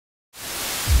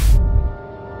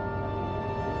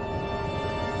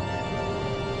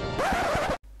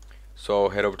So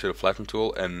head over to the flatten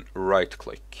tool and right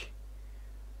click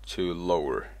to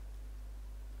lower.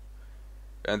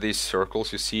 And these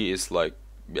circles you see is like,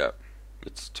 yeah,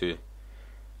 it's to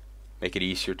make it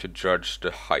easier to judge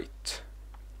the height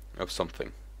of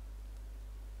something.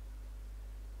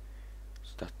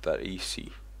 It's not that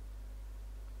easy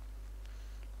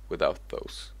without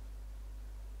those.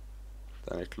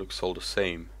 Then it looks all the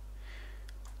same.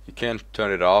 You can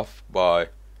turn it off by,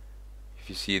 if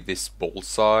you see this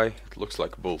bullseye, it looks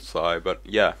like a bullseye, but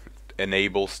yeah, it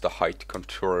enables the height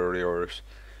controllers.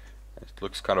 It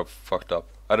looks kind of fucked up.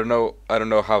 I don't know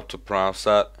how to pronounce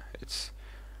that. It's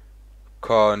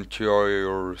contours.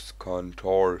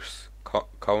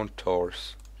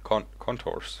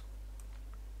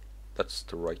 That's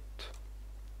the right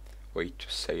way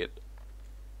to say it.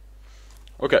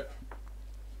 Okay.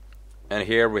 And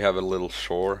here we have a little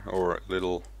shore, or a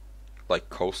little like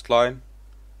coastline,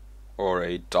 or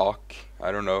a dock,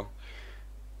 I don't know.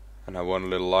 And I want a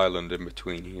little island in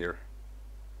between here.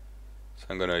 So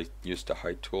I'm gonna use the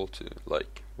height tool to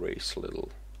like raise a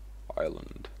little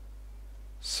island.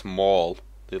 Small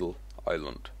little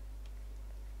island.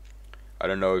 I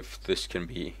don't know if this can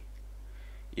be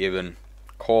even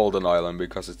called an island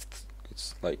because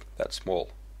it's like that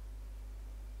small.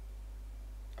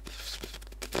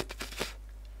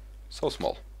 So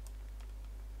small.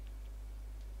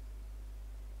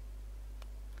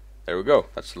 There we go,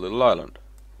 that's a little island,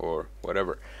 or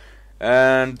whatever.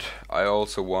 And I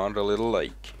also want a little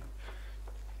lake.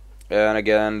 And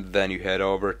again, then you head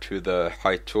over to the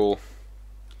height tool,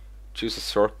 choose a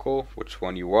circle, which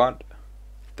one you want.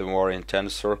 The more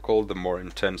intense circle, the more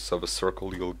intense of a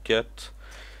circle you'll get.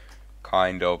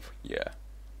 Kind of, yeah,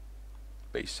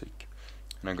 basic.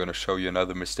 And I'm gonna show you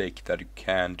another mistake that you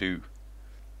can do,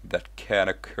 that can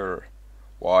occur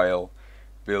while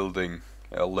building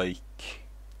a lake.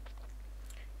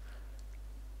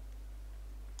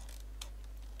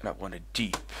 And I want it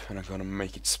deep, and I'm gonna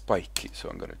make it spiky, so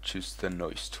I'm gonna choose the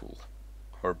noise tool,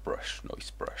 or brush, noise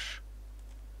brush.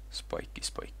 Spiky,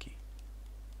 spiky.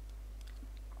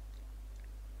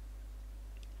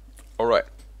 Alright,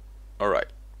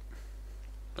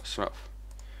 that's enough.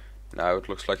 Now it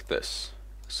looks like this.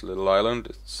 It's a little island,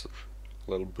 it's a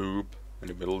little boob in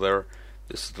the middle there.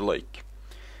 This is the lake.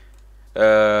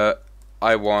 I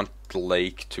want the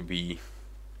lake to be,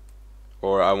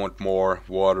 or I want more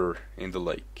water in the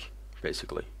lake,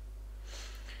 basically.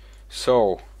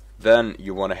 So then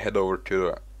you want to head over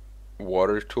to the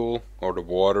water tool, or the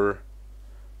water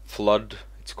flood.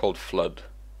 It's called flood,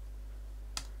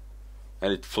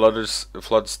 and it floods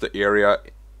the area,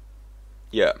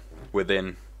 yeah,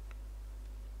 within,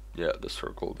 yeah, the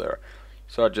circle there.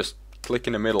 So I just click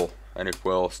in the middle and it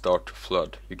will start to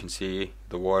flood. You can see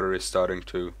the water is starting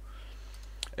to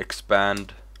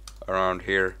expand around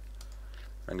here.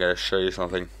 I'm gonna show you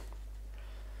something.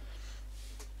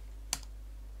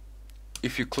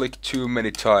 If you click too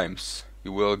many times,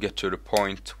 you will get to the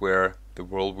point where the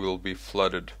world will be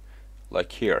flooded,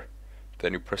 like here.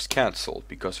 Then you press cancel,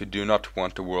 because you do not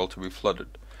want the world to be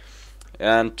flooded.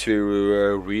 And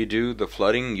to redo the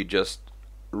flooding, you just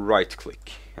right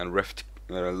click and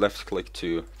left click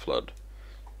to flood.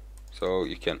 So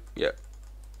you can, yeah,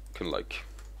 like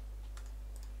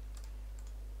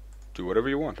do whatever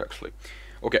you want actually.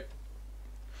 Okay.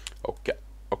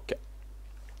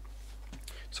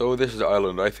 So this is the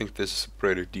island. I think this is a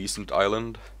pretty decent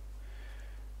island.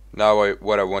 Now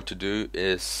what I want to do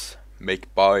is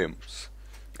make biomes.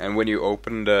 And when you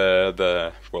open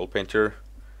the World Painter,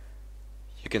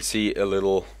 you can see a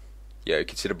little, yeah, you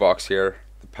can see the box here,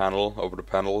 the panel, over the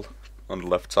panel on the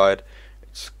left side.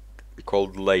 It's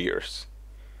called layers.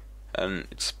 And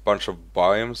it's a bunch of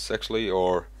biomes actually,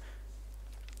 or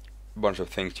a bunch of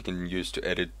things you can use to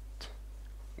edit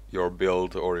your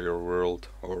build or your world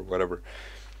or whatever.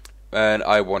 And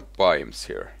I want biomes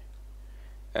here.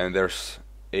 And there's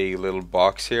a little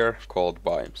box here called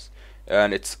biomes.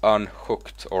 And it's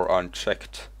unhooked or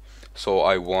unchecked. So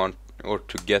I want, or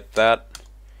to get that,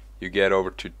 you get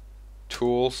over to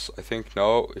tools, I think.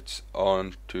 No, it's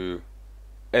on to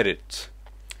edit.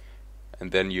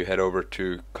 And then you head over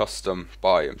to custom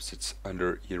biomes. It's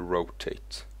under your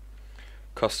rotate.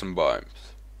 Custom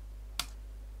biomes.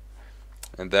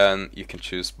 And then you can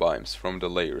choose biomes from the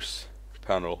layers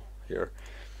panel here.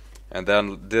 And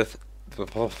then this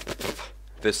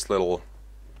little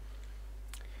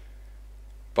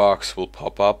box will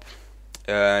pop up,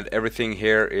 and everything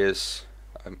here is,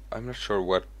 I'm not sure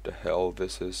what the hell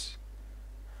this is.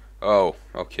 Oh,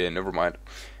 okay, never mind.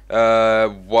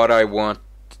 What I want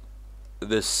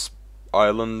this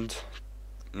island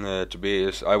to be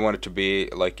is, I want it to be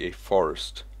like a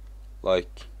forest,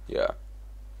 like, Yeah,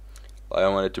 I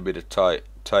want it to be the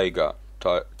taiga,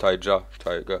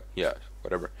 yeah,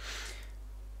 whatever.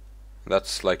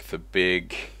 That's like the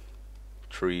big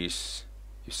trees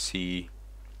you see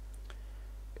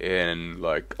in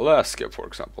like Alaska, for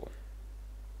example.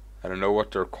 I don't know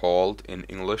what they're called in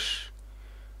English.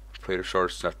 I'm pretty sure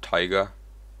it's not taiga,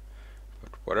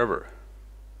 but whatever,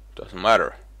 doesn't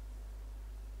matter.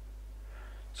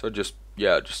 So just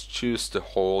choose the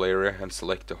whole area and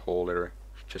select the whole area.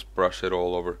 Just brush it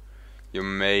all over. You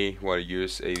may want to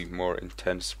use a more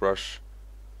intense brush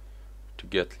to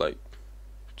get like,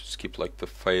 just keep like the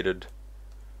faded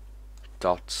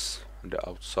dots on the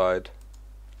outside.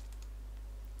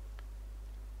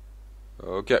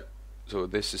 Okay, so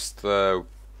this is the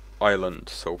island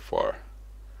so far.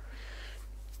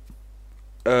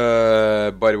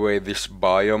 By the way, this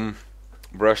biome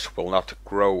brush will not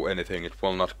grow anything. It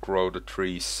will not grow the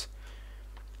trees.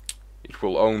 It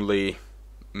will only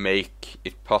make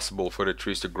it possible for the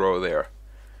trees to grow there,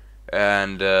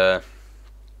 and it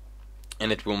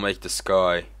will make the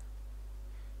sky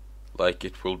like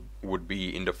it would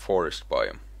be in the forest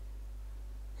biome,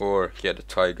 or yeah, the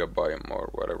taiga biome or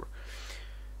whatever.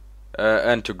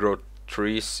 And to grow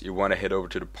trees, you want to head over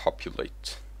to the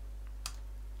populate.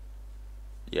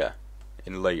 Yeah,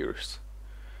 in layers,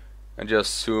 and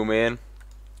just zoom in,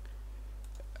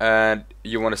 and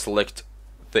you want to select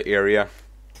the area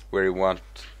where you want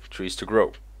trees to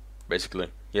grow, basically.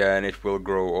 Yeah, and it will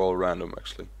grow all random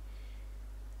actually.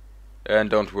 And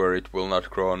don't worry, it will not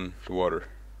grow on the water.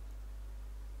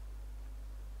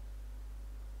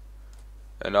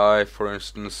 And I, for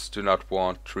instance, do not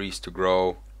want trees to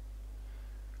grow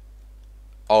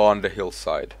on the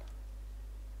hillside.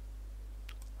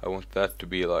 I want that to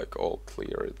be like all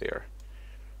clear there.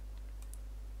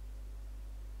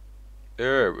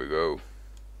 There we go.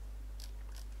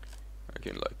 I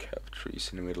can like have trees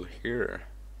in the middle here.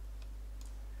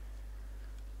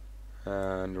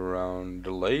 And around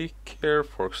the lake here,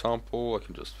 for example, I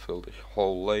can just fill the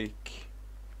whole lake.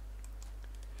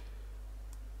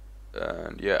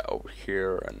 And yeah, over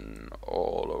here and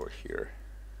all over here.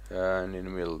 And in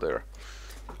the middle there.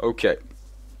 Okay.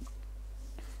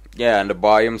 Yeah, and the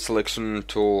biome selection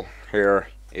tool here,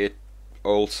 it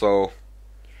also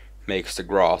makes the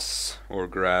grass, or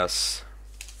grass,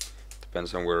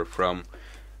 depends on where you're from,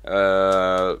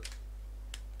 yeah,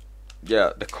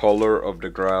 the color of the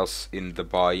grass in the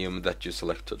biome that you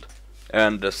selected,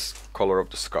 and the color of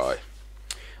the sky.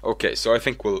 Okay, so I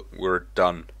think we're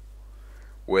done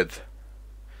with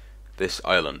this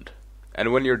island.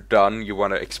 And when you're done, you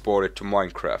want to export it to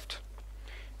Minecraft.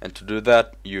 And to do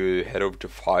that, you head over to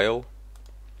File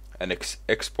and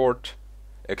export,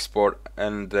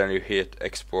 and then you hit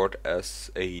export as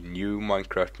a new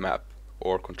Minecraft map,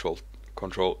 or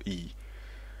Control E.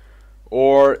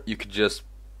 Or you could just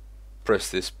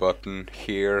press this button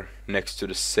here next to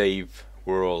the Save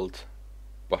World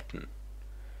button.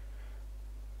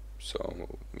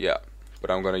 So yeah,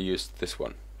 but I'm gonna use this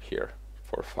one here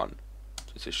for fun,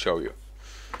 just to show you.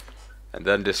 And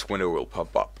then this window will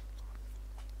pop up.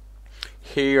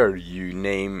 Here you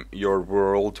name your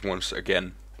world once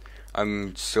again.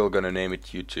 I'm still gonna name it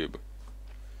YouTube.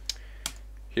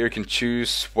 Here you can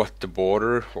choose what the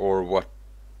border, or what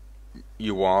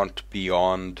you want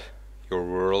beyond your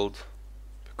world,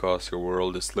 because your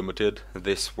world is limited.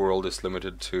 This world is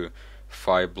limited to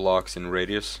 5 blocks in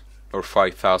radius, or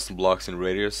 5,000 blocks in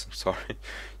radius, sorry.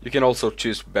 You can also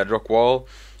choose bedrock wall.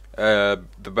 The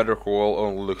bedrock wall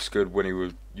only looks good when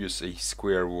you use a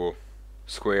square world.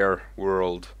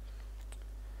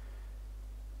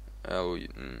 Oh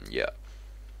yeah.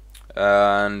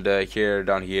 And here,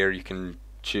 down here, you can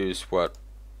choose what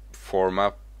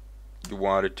format you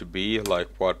want it to be, like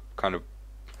what kind of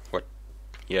what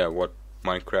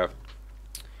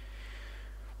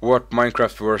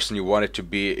Minecraft version you want it to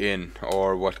be in,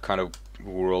 or what kind of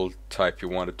world type you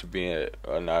want it to be in.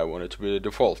 And I want it to be the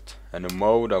default, and the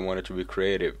mode I want it to be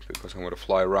creative, because I'm going to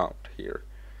fly around here.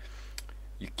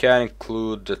 You can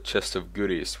include the chest of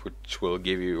goodies, which will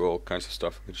give you all kinds of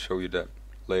stuff. I can show you that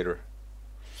later.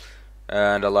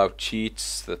 And allow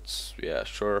cheats, that's, yeah,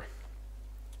 sure.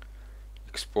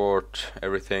 Export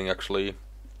everything actually.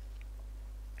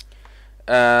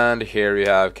 And here you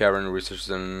have cavern research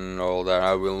and all that.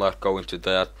 I will not go into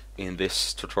that in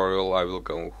this tutorial. I will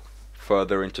go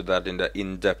further into that in the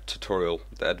in-depth tutorial,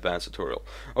 the advanced tutorial.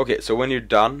 Okay, so when you're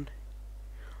done,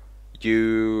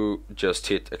 you just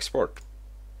hit export,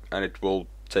 and it will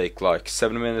take like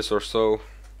 7 minutes or so.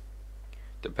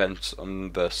 Depends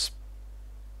on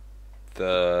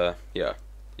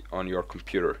on your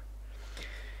computer.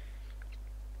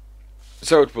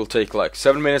 So it will take like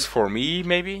 7 minutes for me,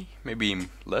 maybe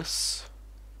less.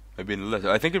 Maybe less.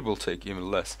 I think it will take even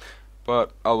less.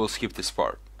 But I will skip this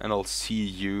part, and I'll see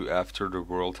you after the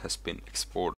world has been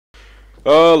exported.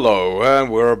 Hello,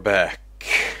 and we're back.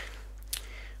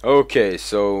 Okay,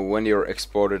 so when you're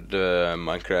exported the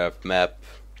Minecraft map,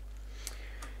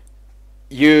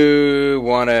 you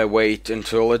wanna wait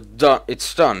until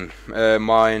it's done.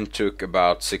 Mine took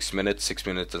about 6 minutes, 6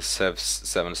 minutes and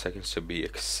 7 seconds to be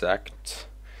exact.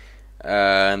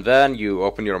 And then you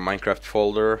open your Minecraft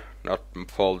folder, not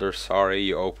folder, sorry,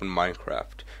 you open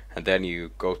Minecraft. And then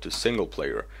you go to single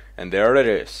player, and there it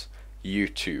is,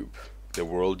 YouTube, the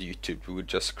world YouTube we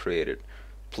just created.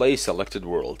 Play selected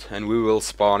world, and we will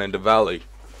spawn in the valley.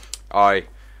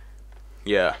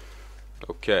 Yeah,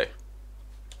 okay.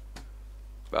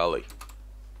 Valley.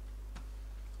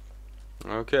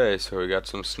 Okay, so we got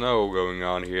some snow going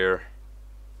on here.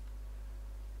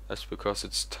 That's because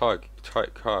it's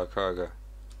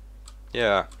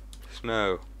yeah,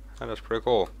 snow. And that's pretty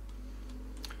cool.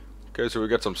 Okay, so we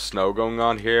got some snow going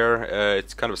on here.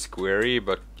 It's kind of squarey,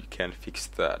 but you can fix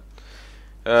that.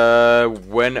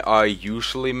 When I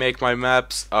usually make my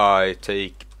maps, I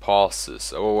take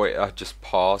pauses. Oh wait, I just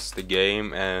pause the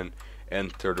game and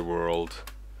enter the world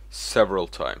several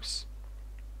times,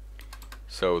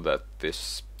 so that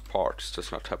this part does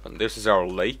not happen. This is our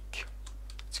lake.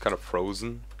 It's kind of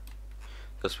frozen.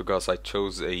 That's because I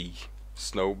chose a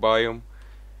snow biome.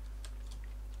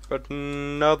 But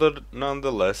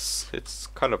nonetheless, it's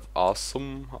kind of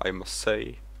awesome, I must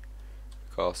say,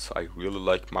 because I really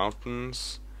like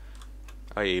mountains.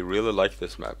 I really like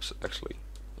this map, actually.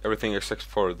 Everything except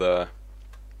for the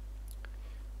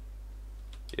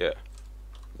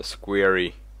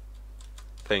squarey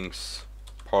things,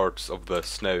 parts of the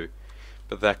snow.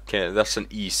 But that's an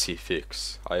easy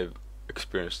fix. I've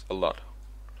experienced a lot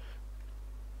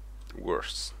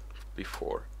worse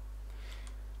before.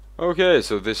 Okay,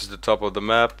 so this is the top of the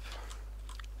map.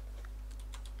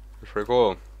 It's pretty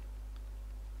cool.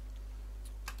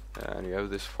 And you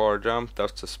have this far jump,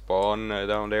 that's the spawn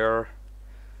down there.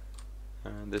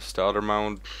 And this is the other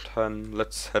mountain.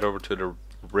 Let's head over to the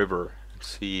river and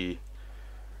see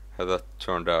how that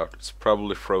turned out. It's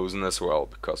probably frozen as well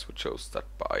because we chose that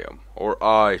biome. Or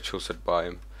I chose that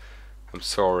biome. I'm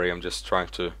sorry, I'm just trying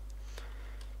to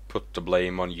put the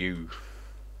blame on you.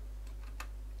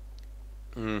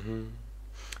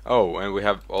 Oh, and we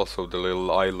have also the little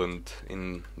island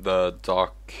in the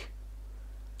dock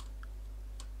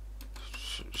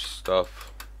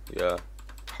stuff. Yeah,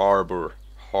 harbor.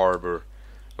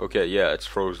 Okay, yeah, it's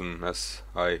frozen as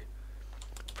I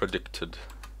predicted,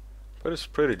 but it's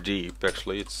pretty deep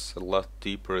actually. It's a lot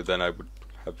deeper than I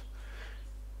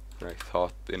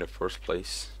thought in the first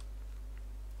place.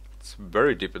 It's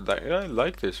very deep. I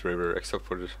like this river, except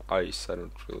for the ice. I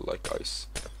don't really like ice.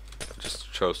 I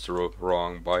just chose the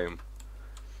wrong biome.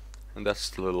 And that's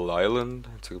the little island.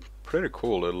 It's a pretty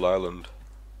cool little island.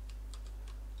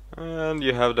 And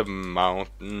you have the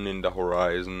mountain in the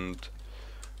horizon.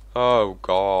 Oh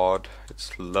god,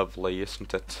 it's lovely,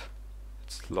 isn't it?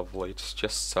 It's lovely, it's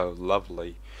just so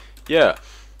lovely. Yeah,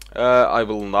 I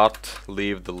will not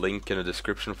leave the link in the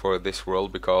description for this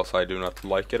world because I do not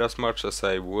like it as much as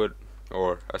I would,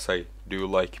 or as I do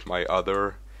like my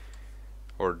other,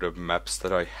 or the maps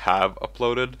that I have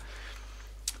uploaded.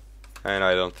 And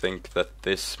I don't think that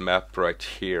this map right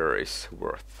here is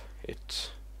worth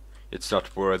it. It's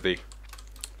not worthy.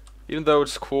 Even though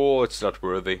it's cool, it's not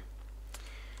worthy.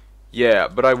 Yeah,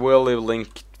 but I will leave a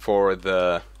link for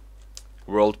the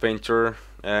World Painter,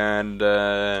 and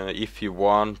if you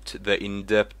want the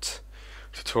in-depth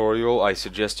tutorial, I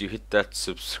suggest you hit that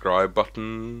subscribe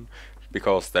button,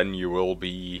 because then you will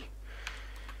be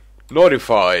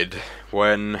notified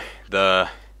when the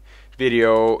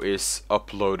video is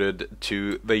uploaded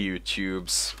to the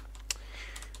YouTubes.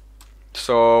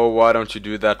 So why don't you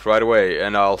do that right away,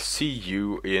 and I'll see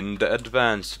you in the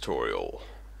advanced tutorial.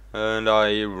 And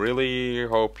I really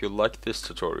hope you liked this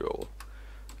tutorial,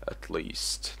 at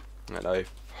least, and I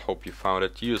hope you found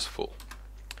it useful.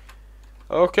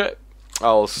 Okay,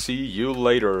 I'll see you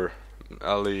later,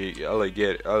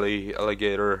 alligator,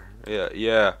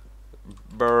 yeah,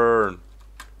 burn,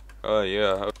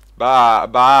 yeah,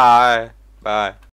 bye.